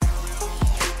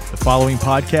following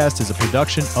podcast is a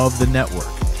production of the network.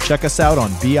 Check us out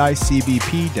on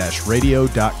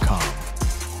bicbp-radio.com.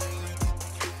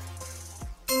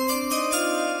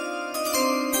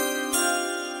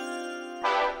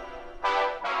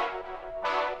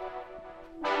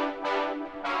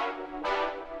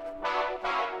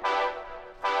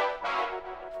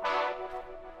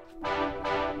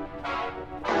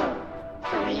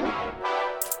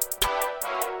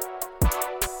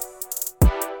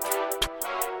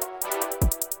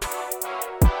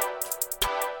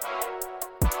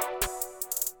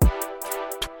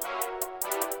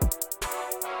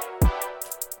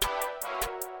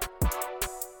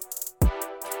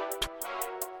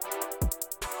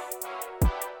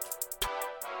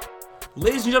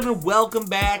 Ladies and gentlemen, welcome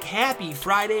back. Happy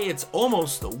Friday. It's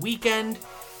almost the weekend,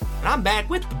 and I'm back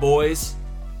with the boys.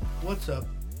 What's up?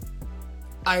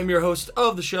 I am your host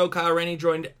of the show, Kyle Rennie,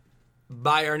 joined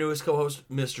by our newest co-host,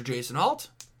 Mr. Jason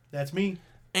Alt. That's me.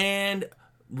 And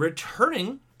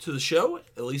returning to the show,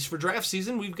 at least for draft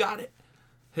season, we've got it.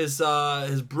 His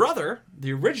brother,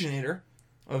 the originator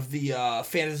of the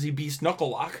Fantasy Beast Knuckle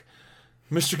Lock,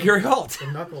 Mr. Gary Alt.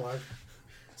 The Knuckle Lock.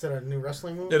 Is that a new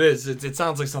wrestling move? It is. It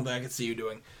sounds like something I could see you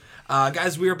doing.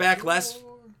 Guys, we are back last...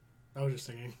 I was just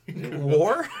singing.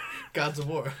 War? Gods of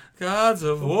War. Gods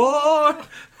of War.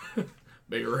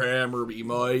 May your hammer be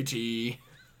mighty.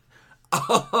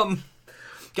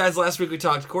 Guys, last week we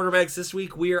talked quarterbacks. This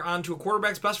week we are on to a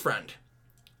quarterback's best friend,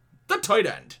 the tight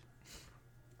end.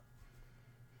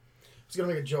 I was going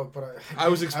to make a joke, but I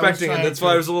was expecting it. That's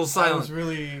why I was a little silent. I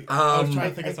was trying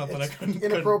to think of something I couldn't.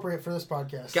 Inappropriate for this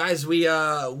podcast. Guys, we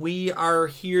are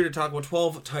here to talk about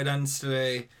 12 tight ends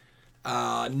today.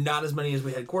 Not as many as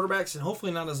we had quarterbacks, and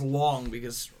hopefully not as long,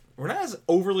 because we're not as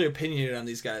overly opinionated on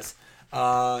these guys.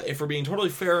 If we're being totally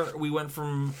fair, we went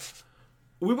from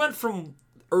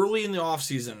early in the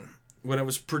offseason when it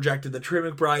was projected that Trey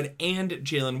McBride and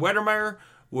Jalen Weidermeyer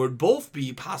would both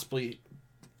be possibly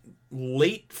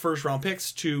late first-round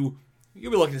picks to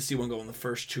you'll be lucky to see one go in the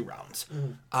first 2 rounds.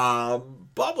 Bob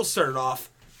will start it off.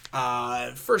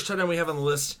 First tight end we have on the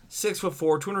list,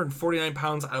 6'4", 249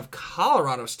 pounds, out of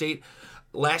Colorado State.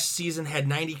 Last season had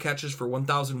 90 catches for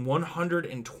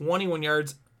 1,121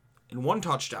 yards and 1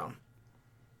 touchdown.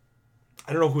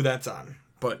 I don't know who that's on,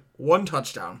 but 1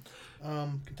 touchdown.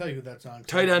 Can tell you who that's on.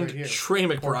 Tight end right Trey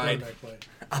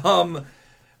McBride.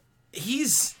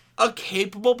 He's a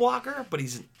capable blocker, but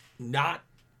he's not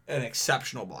an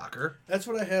exceptional blocker. That's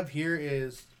what I have here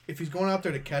is if he's going out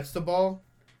there to catch the ball,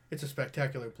 it's a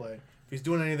spectacular play. If he's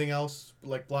doing anything else,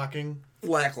 like blocking,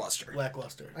 lackluster.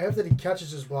 I have that he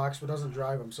catches his blocks but doesn't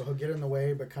drive them, so he'll get in the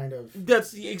way but kind of...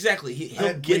 That's exactly.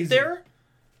 He'll get there.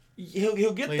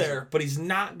 He'll get there, but he's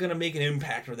not going to make an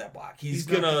impact with that block. He's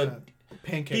going to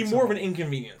be more of an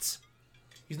inconvenience.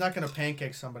 He's not going to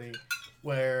pancake somebody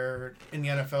where in the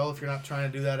NFL, if you're not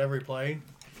trying to do that every play,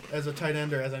 as a tight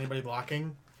end or as anybody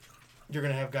blocking, you're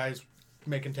going to have guys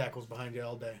making tackles behind you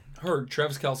all day. Heard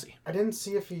Travis Kelce. I didn't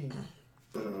see if he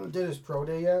did his pro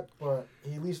day yet, but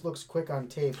he at least looks quick on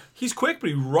tape. He's quick, but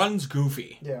he runs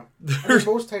goofy. Yeah. I mean,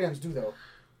 most tight ends do, though.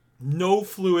 No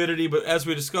fluidity, but as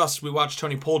we discussed, we watched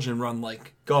Tony Poljan run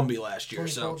like Gumby last year.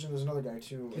 Tony Poljan is another guy,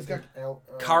 too. He's got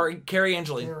Carrie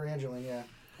Angeline. Carrie Angeline, yeah.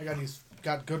 He's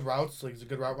got good routes, like he's a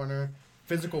good route runner,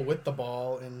 physical with the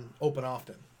ball, and open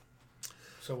often.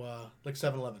 So, like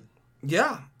 7-11.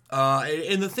 Yeah.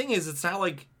 And the thing is, it's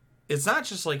not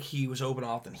just like he was open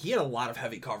often. He had a lot of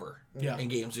heavy cover in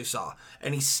games we saw,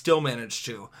 and he still managed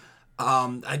to.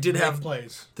 I did have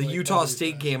plays. The Utah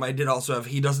State game. I did also have.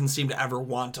 He doesn't seem to ever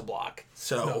want to block.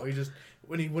 So no, he just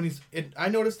I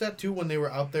noticed that too when they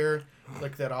were out there,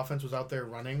 like that offense was out there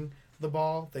running the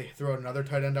ball. They throw another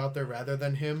tight end out there rather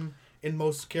than him in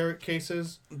most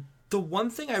cases. The one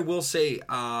thing I will say,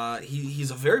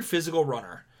 he's a very physical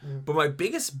runner, but my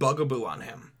biggest bugaboo on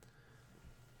him,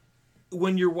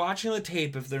 when you're watching the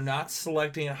tape, if they're not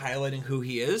selecting and highlighting who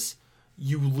he is,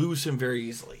 you lose him very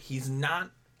easily. He's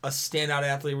not a standout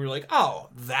athlete where you're like, oh,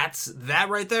 that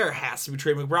right there has to be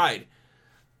Trey McBride.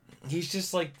 He's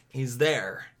just like, he's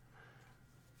there.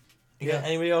 Yeah.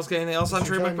 Anybody else got anything else on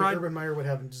Trey McBride? Urban Meyer would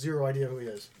have zero idea who he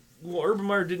is. Well, Urban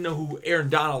Meyer didn't know who Aaron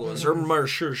Donald was. Urban Meyer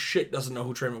sure as shit doesn't know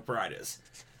who Trey McBride is.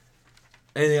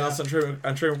 Anything else on Trey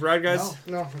McBride, guys?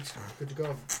 No, it's good to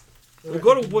go. We'll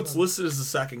go to what's listed as the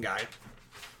second guy.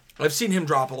 I've seen him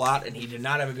drop a lot, and he did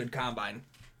not have a good combine.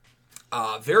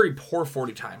 Very poor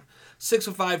 40 time.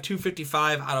 6'5",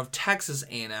 255 out of Texas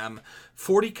A&M.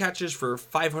 40 catches for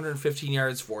 515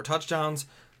 yards, 4 touchdowns.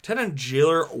 10 on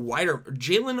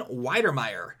Jalen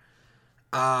Weidermeyer.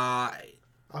 I'll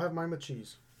have mine with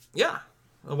cheese. Yeah.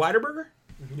 A Weiderburger?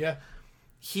 Yeah.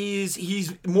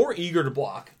 he's more eager to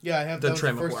block. Yeah, I have than that was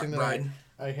Trey the first thing that McBride.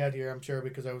 I had here. I'm sure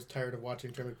because I was tired of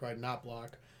watching Trey McBride not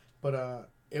block, but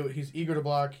he's eager to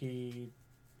block. He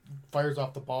fires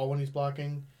off the ball when he's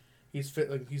blocking. He's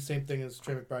he's same thing as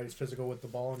Trey McBride. He's physical with the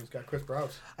ball, and he's got Chris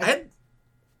Browse.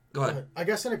 Go ahead. I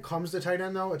guess when it comes to tight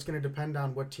end, though, it's going to depend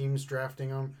on what team's drafting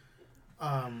them.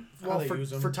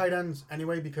 For tight ends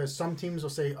anyway, because some teams will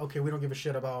say, okay, we don't give a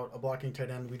shit about a blocking tight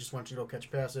end. We just want you to go catch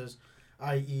passes,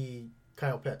 i.e.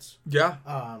 Kyle Pitts. Yeah.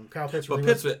 Kyle Pitts. But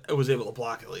Pitts was able to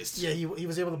block at least. Yeah, he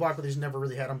was able to block, but he's never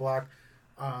really had him block.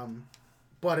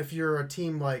 But if you're a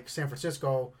team like San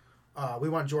Francisco, we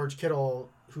want George Kittle,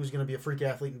 who's going to be a freak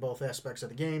athlete in both aspects of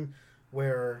the game,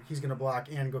 where he's going to block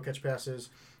and go catch passes.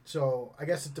 So I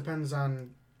guess it depends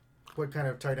on what kind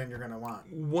of tight end you're going to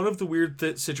want. One of the weird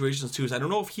situations, too, is I don't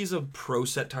know if he's a pro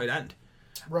set tight end.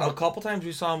 Right. A couple times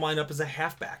we saw him line up as a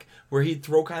halfback, where he'd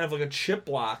throw kind of like a chip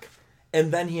block,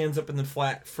 and then he ends up in the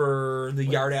flat for the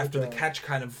yard after the catch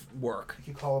kind of work.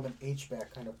 You call him an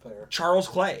H-back kind of player. Charles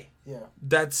Clay. Yeah.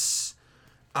 That's...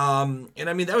 and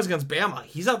I mean, that was against Bama.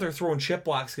 He's out there throwing chip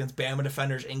blocks against Bama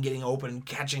defenders and getting open and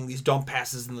catching these dump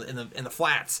passes in the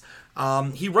flats.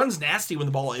 He runs nasty when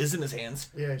the ball is in his hands.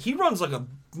 Yeah. He runs like a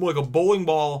bowling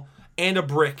ball and a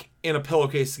brick in a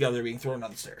pillowcase together being thrown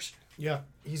down the stairs. Yeah.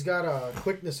 He's got a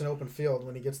quickness in open field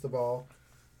when he gets the ball.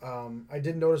 I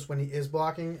did notice when he is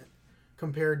blocking,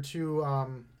 compared to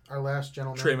our last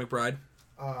gentleman, Trey McBride.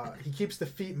 He keeps the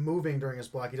feet moving during his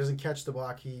block. He doesn't catch the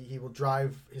block. He will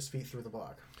drive his feet through the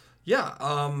block. Yeah.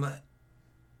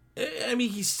 I mean,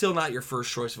 he's still not your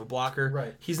first choice of a blocker.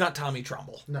 Right. He's not Tommy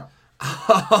Trumbull. No.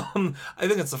 I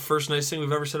think that's the first nice thing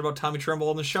we've ever said about Tommy Trumbull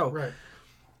on the show. Right.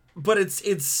 But it's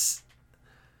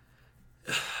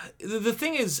the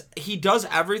thing is, he does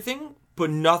everything,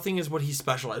 but nothing is what he's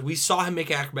specialized. We saw him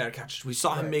make acrobatic catches. We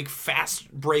saw him make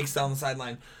fast breaks down the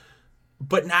sideline.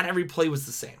 But not every play was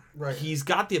the same. Right. He's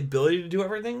got the ability to do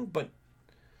everything, but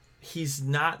he's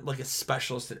not like a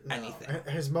specialist at anything.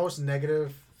 His most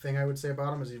negative thing I would say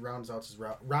about him is he round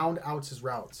outs his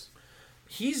routes.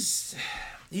 He's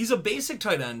a basic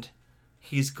tight end.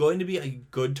 He's going to be a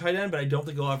good tight end, but I don't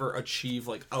think he'll ever achieve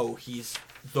he's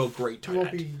the great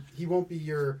tight end. He won't be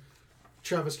your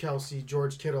Travis Kelce,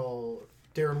 George Kittle,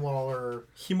 Darren Waller.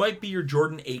 He might be your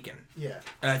Jordan Aiken. Yeah.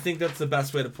 And I think that's the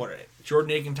best way to put it.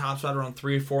 Jordan Aiken tops out around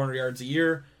 300 or 400 yards a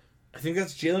year. I think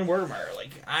that's Jalen Werdemeyer.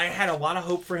 I had a lot of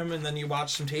hope for him, and then you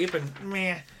watch some tape, and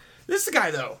this is a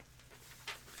guy, though.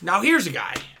 Now here's a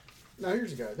guy.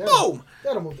 Boom!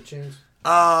 That'll move the chains.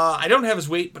 I don't have his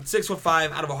weight, but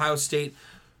 6'5" out of Ohio State.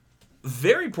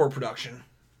 Very poor production,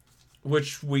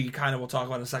 which we kind of will talk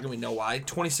about in a second. We know why.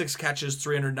 26 catches,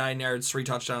 309 yards, 3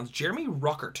 touchdowns. Jeremy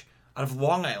Ruckert out of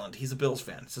Long Island. He's a Bills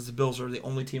fan. Says the Bills are the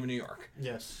only team in New York.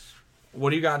 Yes.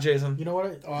 What do you got, Jason? You know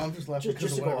what? I'm just laughing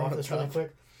Just to go off this really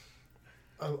quick.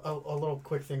 A little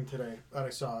quick thing today that I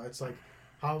saw. It's like,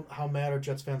 how mad are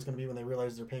Jets fans going to be when they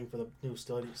realize they're paying for the new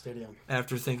stadium?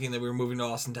 After thinking that we were moving to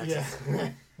Austin, Texas. Yeah.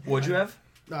 What'd you have?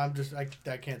 No,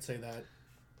 I can't say that.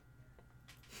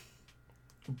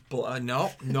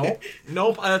 Nope.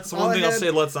 That's one thing I'll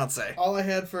say. Let's not say. All I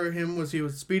had for him was he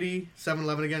was speedy,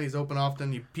 7'11" again. He's open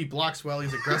often. He blocks well.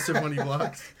 He's aggressive when he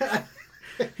blocks.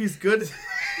 He's good.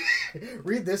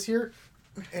 Read this here,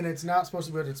 and it's not supposed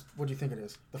to be what do you think it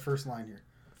is? The first line here.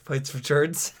 Fights for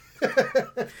turds.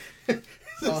 But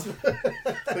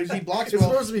he blocks It's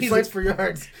well. supposed to be fights for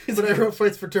yards, but I wrote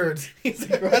fights for turds. He's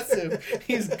aggressive.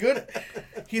 He's good.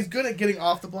 He's good at getting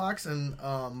off the blocks and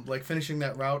finishing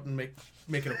that route and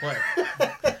making a play.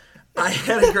 I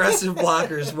had aggressive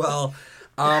blocker as well.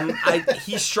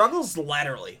 He struggles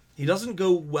laterally. He doesn't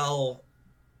go well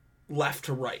left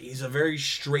to right. He's a very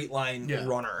straight line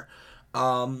runner.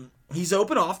 He's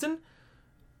open often,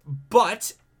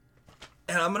 but,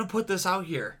 and I'm going to put this out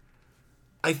here,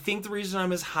 I think the reason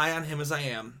I'm as high on him as I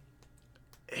am,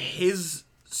 his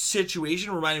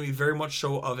situation reminded me very much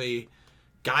so of a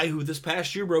guy who this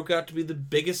past year broke out to be the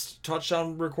biggest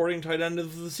touchdown recording tight end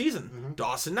of the season,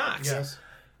 Dawson Knox. Yes.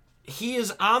 He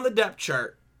is on the depth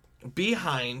chart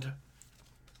behind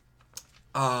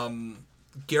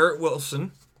Garrett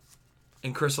Wilson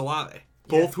and Chris Olave,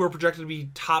 both who are projected to be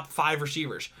top 5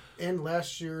 receivers. And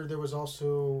last year there was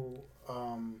also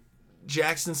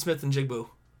Jackson Smith and Jigbu.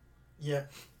 Yeah,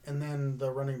 and then the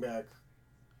running back.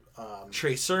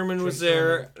 Trey Sermon was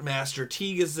there. Master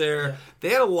Teague is there. Yeah. They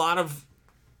had a lot of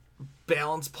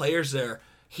balanced players there.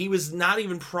 He was not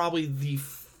even probably the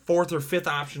 4th or 5th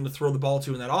option to throw the ball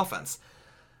to in that offense.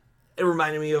 It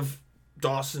reminded me of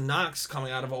Dawson Knox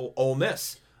coming out of Ole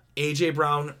Miss. A.J.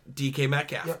 Brown, DK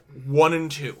Metcalf. 1 and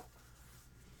 2.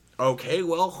 Okay,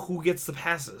 well, who gets the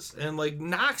passes? And, like,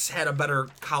 Knox had a better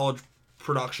college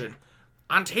production.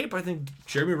 On tape, I think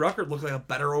Jeremy Ruckert looked like a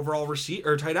better overall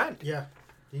receiver or tight end. Yeah.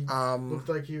 He looked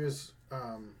like he was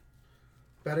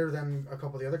better than a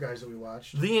couple of the other guys that we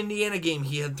watched. The Indiana game,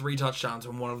 he had 3 touchdowns,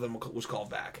 and one of them was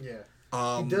called back.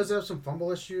 Yeah. He does have some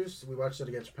fumble issues. We watched it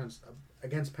against Penn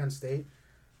State.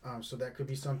 So that could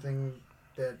be something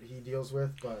that he deals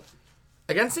with, but...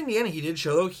 Against Indiana, he did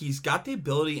show, though, he's got the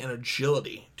ability and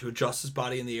agility to adjust his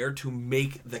body in the air to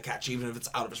make the catch, even if it's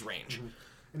out of his range. Mm-hmm.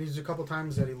 And he's a couple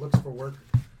times that he looks for work.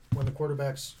 When the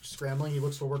quarterback's scrambling, he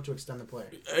looks for work to extend the play.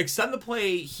 Extend the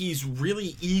play, he's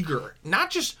really eager.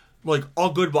 Not just, like, a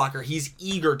good blocker. He's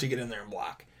eager to get in there and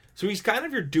block. So he's kind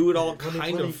of your do-it-all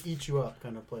kind of... eat you up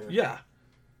kind of player. Yeah.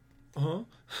 Uh-huh.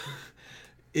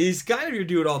 He's kind of your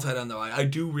do-it-all tight end, though. I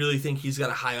do really think he's got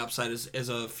a high upside as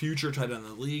a future tight end in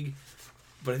the league.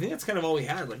 But I think that's kind of all we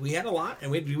had. Like, we had a lot,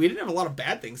 and we didn't have a lot of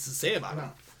bad things to say about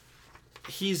him.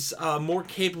 He's a more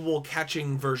capable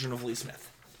catching version of Lee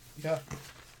Smith. Yeah.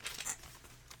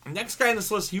 Next guy on this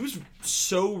list, he was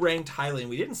so ranked highly, and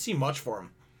we didn't see much for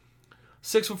him.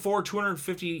 6'4",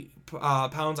 250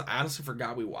 pounds. I honestly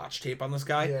forgot we watched tape on this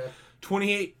guy. Yeah.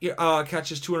 28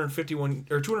 catches,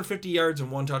 250 yards,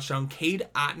 and 1 touchdown. Cade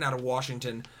Otton out of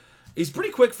Washington. He's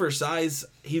pretty quick for his size.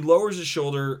 He lowers his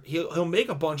shoulder. He'll make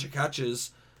a bunch of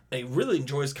catches. And he really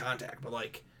enjoys contact, but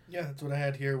like... Yeah, that's what I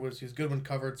had here was he's good when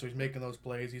covered, so he's making those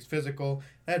plays. He's physical.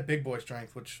 I had big boy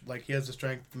strength, which, like, he has the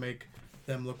strength to make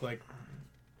them look like...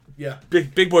 Yeah.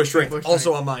 Big boy strength. Big boy strength.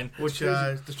 Also on mine. Which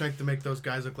is the strength to make those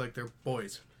guys look like they're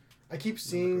boys. I keep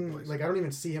seeing... Like, I don't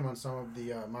even see him on some of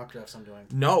the mock drafts I'm doing.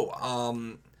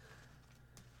 No.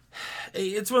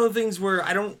 It's one of the things where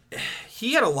I don't...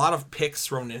 He had a lot of picks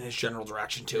thrown in his general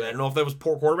direction, too. I don't know if that was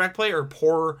poor quarterback play or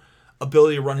poor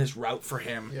ability to run his route for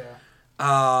him.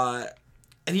 Yeah.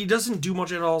 And he doesn't do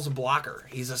much at all as a blocker.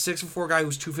 He's a 6'4" guy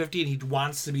who's 250, and he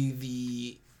wants to be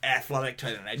the athletic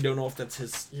tight end. I don't know if that's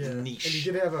his niche. And he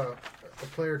did have a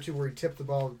player, too, where he tipped the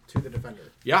ball to the defender.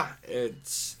 Yeah,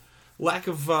 it's lack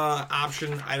of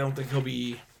option. I don't think he'll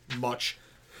be much.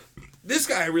 This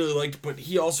guy I really liked, but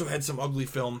he also had some ugly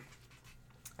film.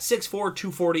 6'4",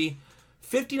 240,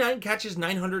 59 catches,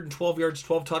 912 yards,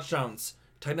 12 touchdowns.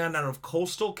 Tight end out of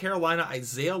Coastal Carolina,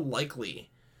 Isaiah Likely.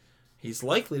 He's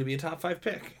likely to be a top 5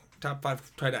 pick. Top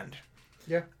 5 tight end.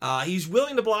 Yeah. He's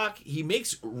willing to block. He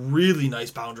makes really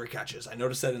nice boundary catches. I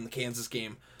noticed that in the Kansas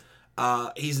game.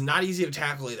 He's not easy to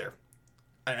tackle either.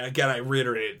 And again, I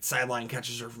reiterated, sideline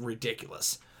catches are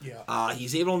ridiculous. Yeah.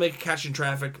 He's able to make a catch in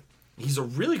traffic. He's a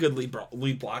really good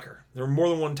lead blocker. There were more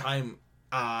than one time,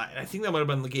 and I think that might have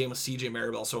been the game with C.J.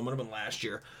 Maribel, so it might have been last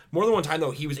year. More than one time,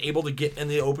 though, he was able to get in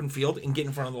the open field and get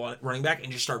in front of the running back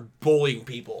and just start bullying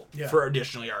people for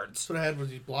additional yards. That's what I had was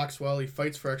he blocks well. He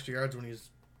fights for extra yards when he's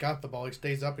got the ball. He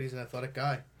stays up, and he's an athletic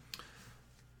guy.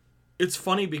 It's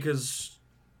funny because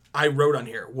I wrote on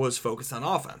here was focused on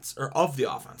offense, or of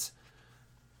the offense.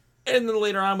 And then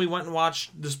later on, we went and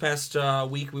watched, this past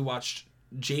week, we watched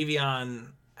Javion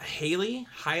Haley.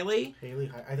 I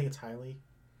think it's Hiley.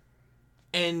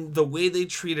 And the way they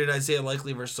treated Isaiah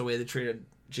Likely versus the way they treated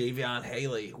Javion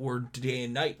Haley were day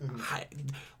and night. Mm-hmm.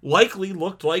 Likely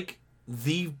looked like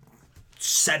the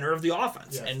center of the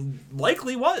offense, and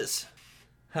Likely was.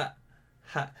 But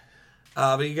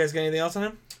you guys got anything else on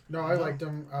him? No, I liked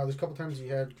him. There's a couple times he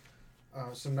had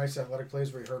some nice athletic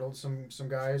plays where he hurdled some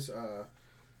guys.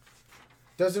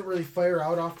 Doesn't really fire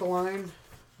out off the line,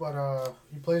 but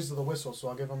he plays to the whistle, so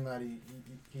I'll give him that.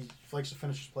 He likes to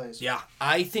finish his plays. Yeah,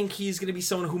 I think he's going to be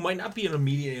someone who might not be an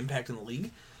immediate impact in the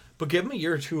league, but give him a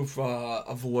year or two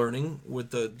of learning with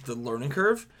the learning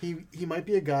curve. He might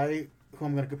be a guy who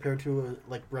I'm going to compare to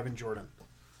like Brevin Jordan.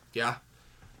 Yeah.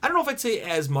 I don't know if I'd say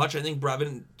as much. I think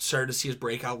Brevin started to see his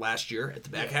breakout last year at the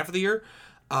back half of the year.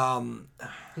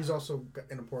 He's also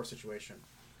in a poor situation.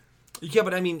 Yeah,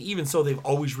 but I mean, even so, they've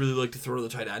always really liked to throw to the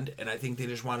tight end, and I think they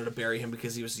just wanted to bury him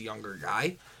because he was the younger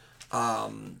guy.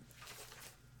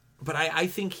 But I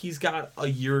think he's got a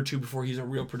year or two before he's a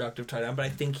real productive tight end, but I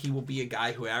think he will be a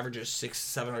guy who averages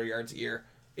 600-700 yards a year.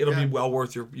 It'll be well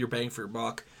worth your bang for your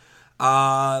buck.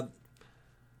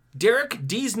 Derek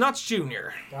D's Nuts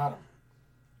Jr. Got him.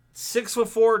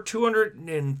 6'4",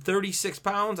 236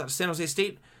 pounds out of San Jose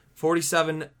State.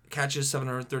 47 catches,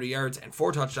 730 yards, and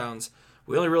 4 touchdowns.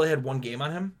 We only really had one game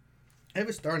on him. I have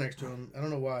a star next to him. I don't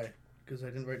know why, because I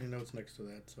didn't write any notes next to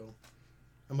that, so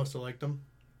I must have liked him.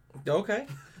 Okay.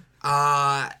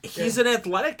 He's an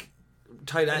athletic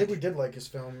tight end. I think we did like his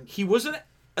film. He was an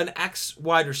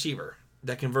ex-wide receiver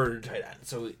that converted to tight end.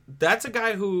 So that's a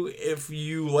guy who, if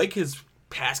you like his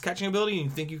pass-catching ability and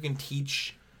you think you can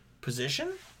teach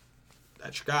position,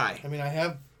 That's your guy. I mean,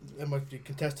 it must be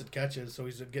contested catches, so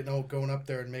he's going up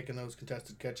there and making those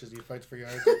contested catches. He fights for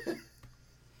yards.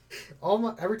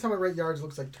 Every time I write yards, it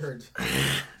looks like turds.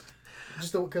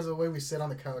 Just because of the way we sit on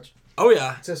the couch. Oh,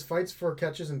 yeah. It says fights for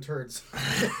catches and turds.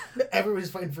 Everybody's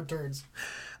fighting for turds.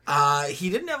 He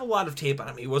didn't have a lot of tape on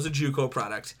him. He was a JUCO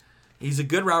product. He's a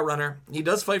good route runner. He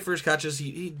does fight for his catches.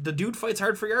 The dude fights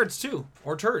hard for yards, too.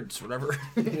 Or turds, whatever.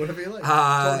 Whatever you like.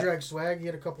 Toe drag swag. He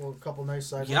had a couple nice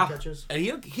sideline catches. And he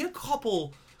had a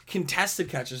couple contested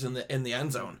catches in the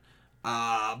end zone.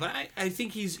 But I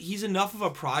think he's enough of a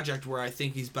project where I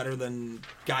think he's better than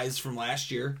guys from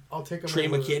last year. I'll take him Trey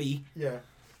over. McKitty. Yeah.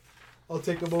 I'll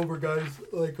take him over guys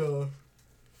like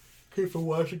Kate from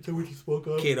Washington, which you spoke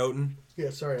of. Kate Oaten. Yeah,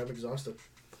 sorry, I'm exhausted.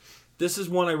 This is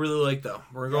one I really like, though.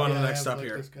 We're going to the next up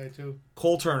here. This guy too.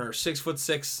 Cole Turner,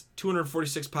 6'6",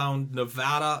 246-pound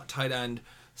Nevada tight end,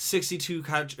 62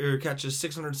 catches,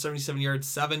 677 yards,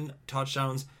 7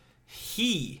 touchdowns.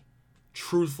 He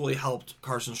truthfully helped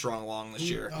Carson Strong along this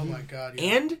year. Oh my God!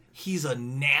 Yeah. And he's a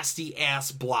nasty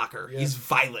ass blocker. Yeah. He's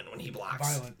violent when he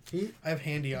blocks. Violent. I have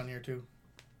Handy on here too.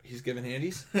 He's giving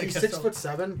handies. He's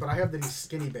 6'7", but I have that he's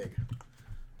skinny big.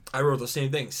 I wrote the same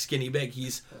thing. Skinny big.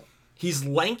 He's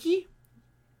lanky,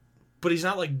 but he's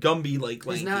not like Gumby like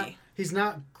lanky. He's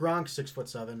not Gronk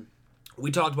 6'7".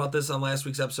 We talked about this on last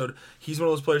week's episode. He's one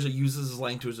of those players that uses his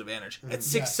length to his advantage. At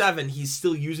 6'7", he's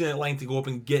still using that length to go up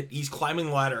and he's climbing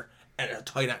the ladder at a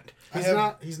tight end.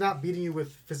 He's not beating you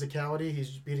with physicality. He's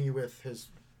beating you with his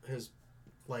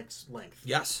length.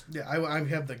 Yes. Yeah, I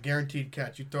have the guaranteed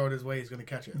catch. You throw it his way, he's going to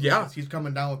catch it. Yeah. He's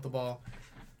coming down with the ball,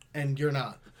 and you're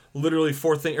not. Literally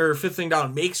fifth thing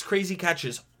down. Makes crazy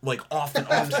catches like often.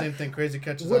 The same thing. Crazy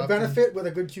catches. Would often. benefit with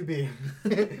a good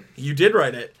QB. You did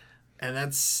write it, and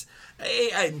that's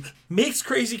makes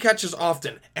crazy catches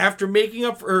often. Often making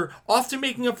up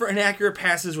for inaccurate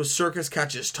passes with circus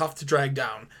catches, tough to drag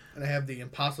down. And I have the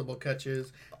impossible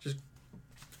catches, just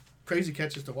crazy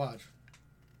catches to watch.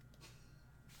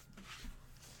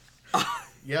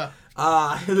 Yeah.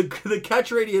 The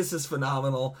catch radius is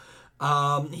phenomenal.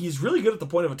 He's really good at the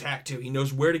point of attack too. He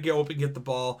knows where to go up and get the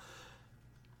ball.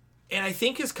 And I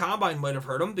think his combine might have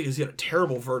hurt him because he had a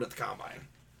terrible vert at the combine.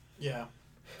 Yeah.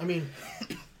 I mean,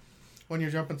 when you're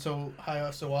jumping so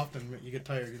high so often, you get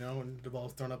tired, when the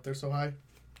ball's thrown up there so high.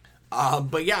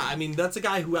 But yeah, I mean, that's a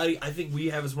guy who I think we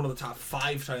have as one of the top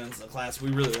 5 tight ends in the class.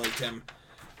 We really liked him.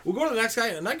 We'll go to the next guy.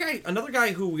 Another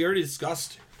guy who we already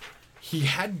discussed. He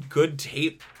had good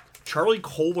tape. Charlie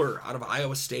Kohler out of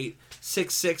Iowa State,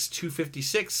 6'6",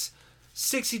 256,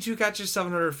 62 catches,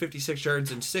 756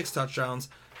 yards, and 6 touchdowns.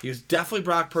 He was definitely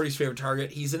Brock Purdy's favorite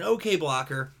target. He's an okay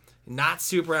blocker, not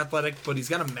super athletic, but he's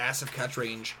got a massive catch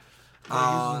range. He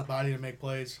uses his body to make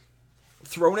plays.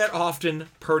 Thrown at often,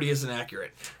 Purdy is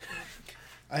inaccurate.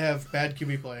 I have bad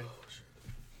QB play.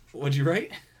 What'd you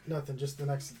write? nothing. Just one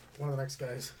of the next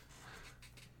guys.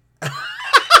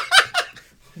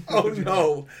 Oh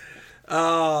no!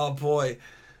 Oh boy.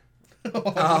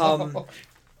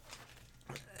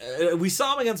 We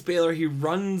saw him against Baylor. He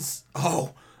runs.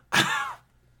 Oh, I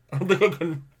don't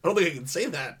think I can say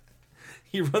that.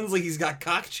 He runs like he's got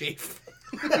cockchafe.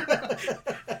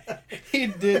 He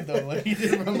did though. He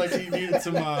did run like he needed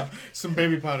some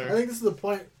baby powder. I think this is the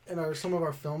point in some of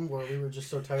our film where we were just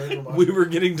so tired from We were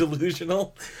getting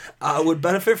delusional. Would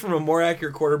benefit from a more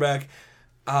accurate quarterback.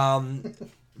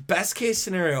 Best case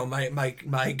scenario,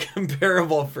 my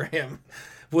comparable for him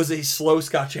was a slow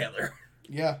Scott Chandler.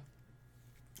 Yeah,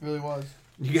 really was.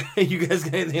 You guys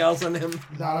got anything else on him?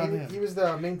 He was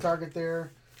the main target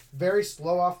there. Very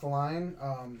slow off the line.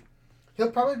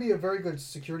 He'll probably be a very good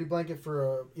security blanket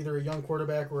for either a young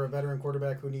quarterback or a veteran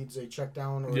quarterback who needs a check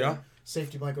down or a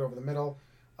safety blanket over the middle.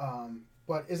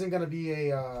 But isn't going to be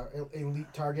a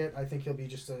elite target. I think he'll be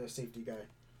just a safety guy.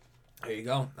 There you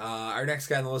go. Our next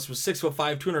guy on the list was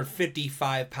 6'5",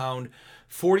 255-pound,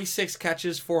 46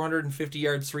 catches, 450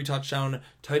 yards, 3 touchdowns,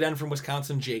 tight end from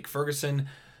Wisconsin, Jake Ferguson.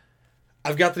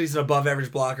 I've got that he's an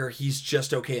above-average blocker. He's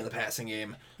just okay in the passing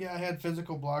game. Yeah, I had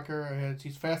physical blocker.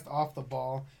 He's fast off the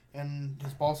ball, and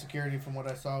his ball security, from what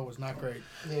I saw, was not great.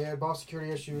 Yeah, he had ball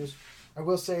security issues. I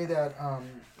will say that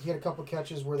he had a couple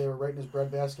catches where they were right in his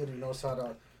breadbasket. He knows how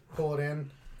to pull it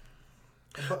in.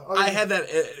 I had that.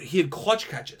 He had clutch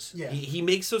catches. Yeah. He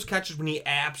makes those catches when he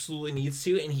absolutely needs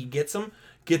to, and he gets them,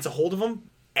 gets a hold of them,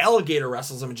 alligator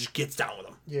wrestles him, and just gets down with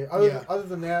them. Yeah, other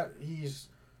than that, he's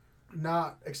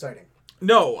not exciting.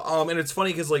 No, and it's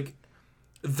funny because, like,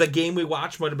 the game we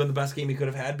watched might have been the best game he could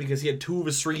have had because he had 2 of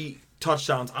his 3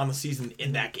 touchdowns on the season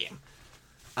in that game.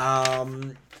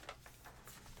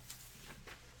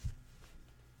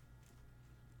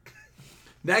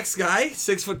 Next guy,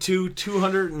 6'2",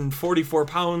 244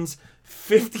 pounds,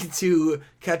 52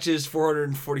 catches,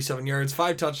 447 yards,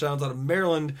 5 touchdowns out of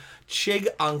Maryland, Chig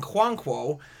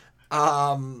Okonkwo,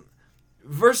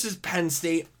 versus Penn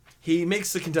State. He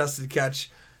makes the contested catch.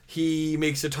 He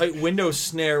makes a tight window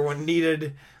snare when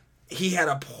needed. He had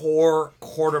a poor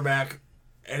quarterback,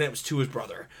 and it was to his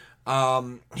brother.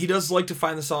 He does like to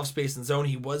find the soft space in zone.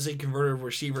 He was a converted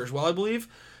receiver as well, I believe.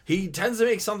 He tends to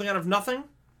make something out of nothing.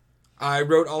 I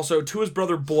wrote also to his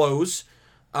brother blows,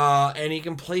 and he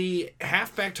can play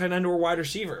halfback, tight end, or wide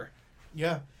receiver.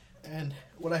 Yeah, and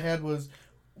what I had was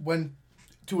when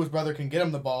Tua's brother can get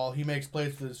him the ball, he makes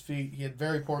plays with his feet. He had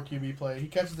very poor QB play. He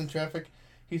catches in traffic.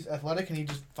 He's athletic, and he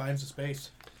just finds the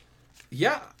space.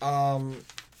 Yeah.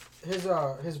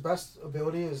 His best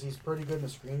ability is he's pretty good in the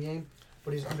screen game,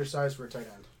 but he's undersized for a tight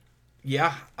end.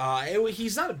 Yeah.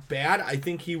 He's not bad. I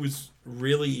think he was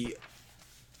really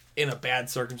in a bad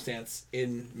circumstance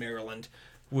in Maryland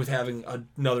with having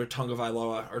another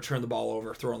Tagovailoa or turn the ball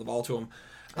over, throwing the ball to him.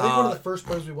 I think one of the first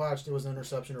plays we watched, it was an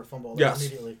interception or a fumble. Yes.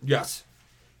 Immediately. Yes.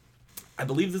 I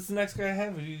believe that's the next guy I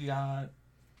have. We got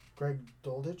Greg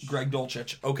Dulcich. Greg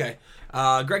Dulcich. Okay.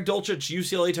 Greg Dulcich,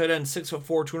 UCLA tight end,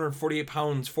 6'4", 248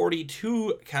 pounds,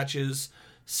 42 catches,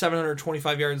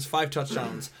 725 yards, 5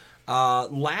 touchdowns.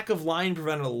 Lack of line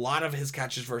prevented a lot of his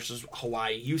catches versus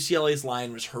Hawaii. UCLA's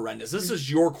line was horrendous. This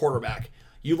is your quarterback.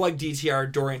 You like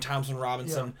DTR, Dorian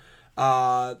Thompson-Robinson.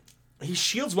 Yeah. He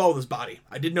shields well with his body.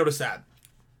 I did notice that.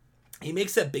 He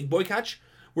makes that big boy catch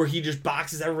where he just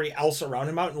boxes everybody else around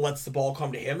him out and lets the ball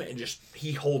come to him and just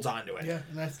he holds on to it. Yeah,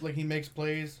 and that's like he makes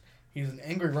plays. He's an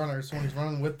angry runner, so when he's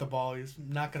running with the ball, he's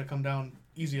not going to come down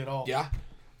easy at all. Yeah.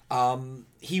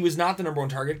 He was not the number one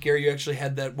target. Gary, you actually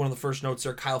had that one of the first notes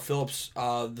there. Kyle Phillips,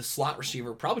 the slot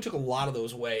receiver, probably took a lot of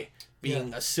those away,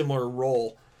 being a similar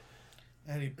role.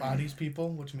 And he bodies people,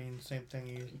 which means same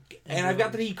thing. And I've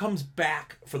got that he comes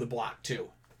back for the block too.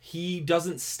 He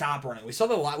doesn't stop running. We saw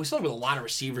that a lot. We saw it with a lot of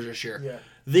receivers this year. Yeah.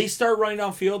 They start running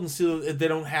downfield and see that they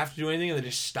don't have to do anything, and they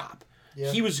just stop.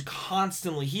 Yeah. He was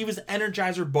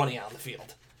Energizer Bunny on the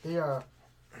field.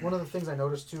 One of the things I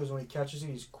noticed too is when he catches it,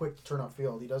 he's quick to turn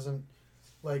upfield. He doesn't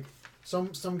like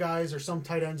some guys or some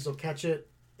tight ends will catch it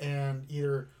and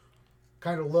either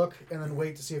kind of look and then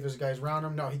wait to see if there's guys around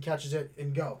him. No, he catches it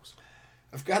and goes.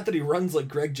 I've got that he runs like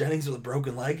Greg Jennings with a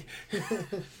broken leg.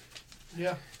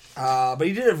 Yeah. But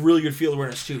he did have really good field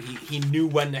awareness too. He knew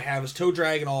when to have his toe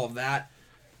drag and all of that.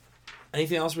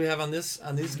 Anything else we have on these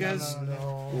guys?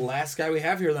 No. Last guy we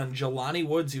have here then, Jelani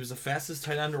Woods. He was the fastest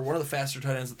tight end or one of the faster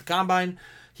tight ends at the combine.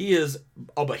 He is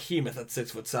a behemoth at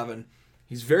 6'7".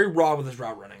 He's very raw with his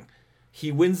route running.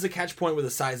 He wins the catch point with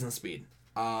his size and speed.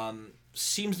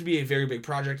 Seems to be a very big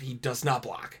project. He does not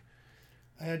block.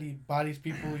 He bodies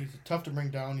people. He's tough to bring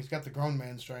down. He's got the grown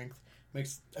man strength.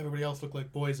 Makes everybody else look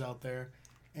like boys out there.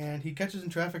 And he catches in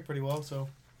traffic pretty well. So.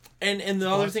 And the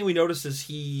other thing we noticed is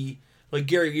he, like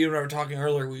Gary, you and I were talking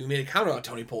earlier, we made a comment about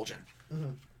Tony Poljan.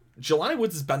 Mm-hmm. Jelani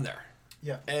Woods has been there.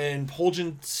 Yeah. And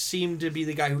Poljan seemed to be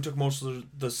the guy who took most of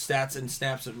the stats and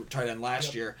snaps at tight end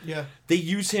last year. Yeah. They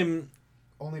use him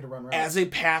only to run routes as a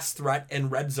pass threat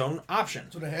and red zone option.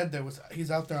 That's what I had there was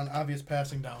he's out there on obvious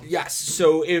passing downs. Yes.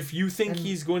 So if you think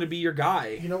he's going to be your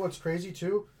guy. You know what's crazy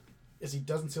too? Is he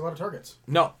doesn't see a lot of targets.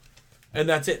 No. And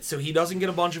that's it. So he doesn't get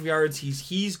a bunch of yards.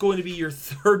 He's going to be your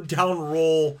third down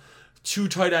roll, 2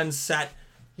 tight end set.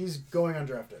 He's going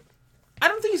undrafted. I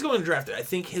don't think he's going undrafted. I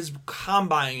think his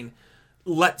combine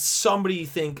let somebody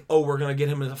think, oh, we're going to get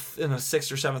him in a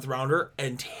 6th or 7th rounder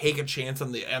and take a chance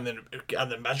on the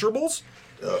measurables.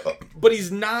 But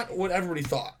he's not what everybody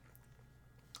thought.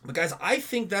 But guys, I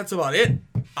think that's about it.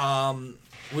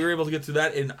 We were able to get through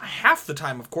that in half the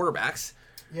time of quarterbacks.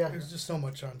 Yeah. There's just so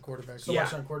much on quarterbacks.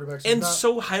 Much on quarterbacks. And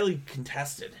so highly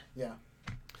contested. Yeah.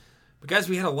 But guys,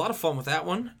 we had a lot of fun with that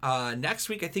one. Next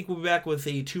week, I think we'll be back with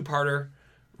a 2-parter,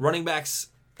 running backs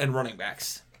and running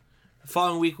backs. The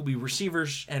following week will be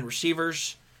receivers and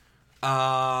receivers. We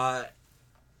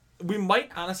might,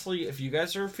 honestly, if you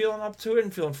guys are feeling up to it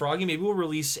and feeling froggy, maybe we'll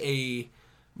release a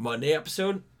Monday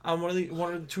episode on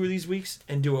one or 2 of these weeks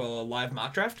and do a live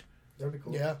mock draft. That'd be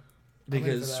cool. Yeah.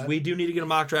 Because we do need to get a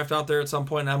mock draft out there at some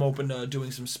point, and I'm open to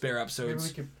doing some spare episodes.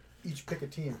 Maybe we could each pick a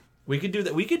team. We could do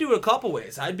that. We could do it a couple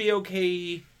ways. I'd be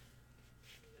okay,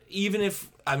 even if,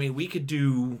 we could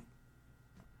do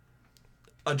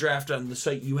a draft on the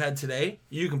site you had today.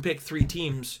 You can pick 3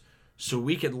 teams, so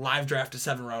we could live draft a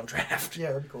 7-round draft. Yeah,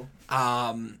 that'd be cool.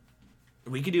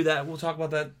 We could do that. We'll talk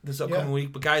about that this upcoming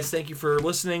week. But guys, thank you for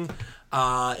listening.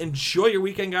 Enjoy your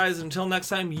weekend, guys. Until next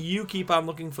time, you keep on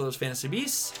looking for those fantasy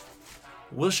beasts.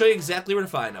 We'll show you exactly where to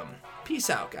find them. Peace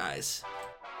out, guys.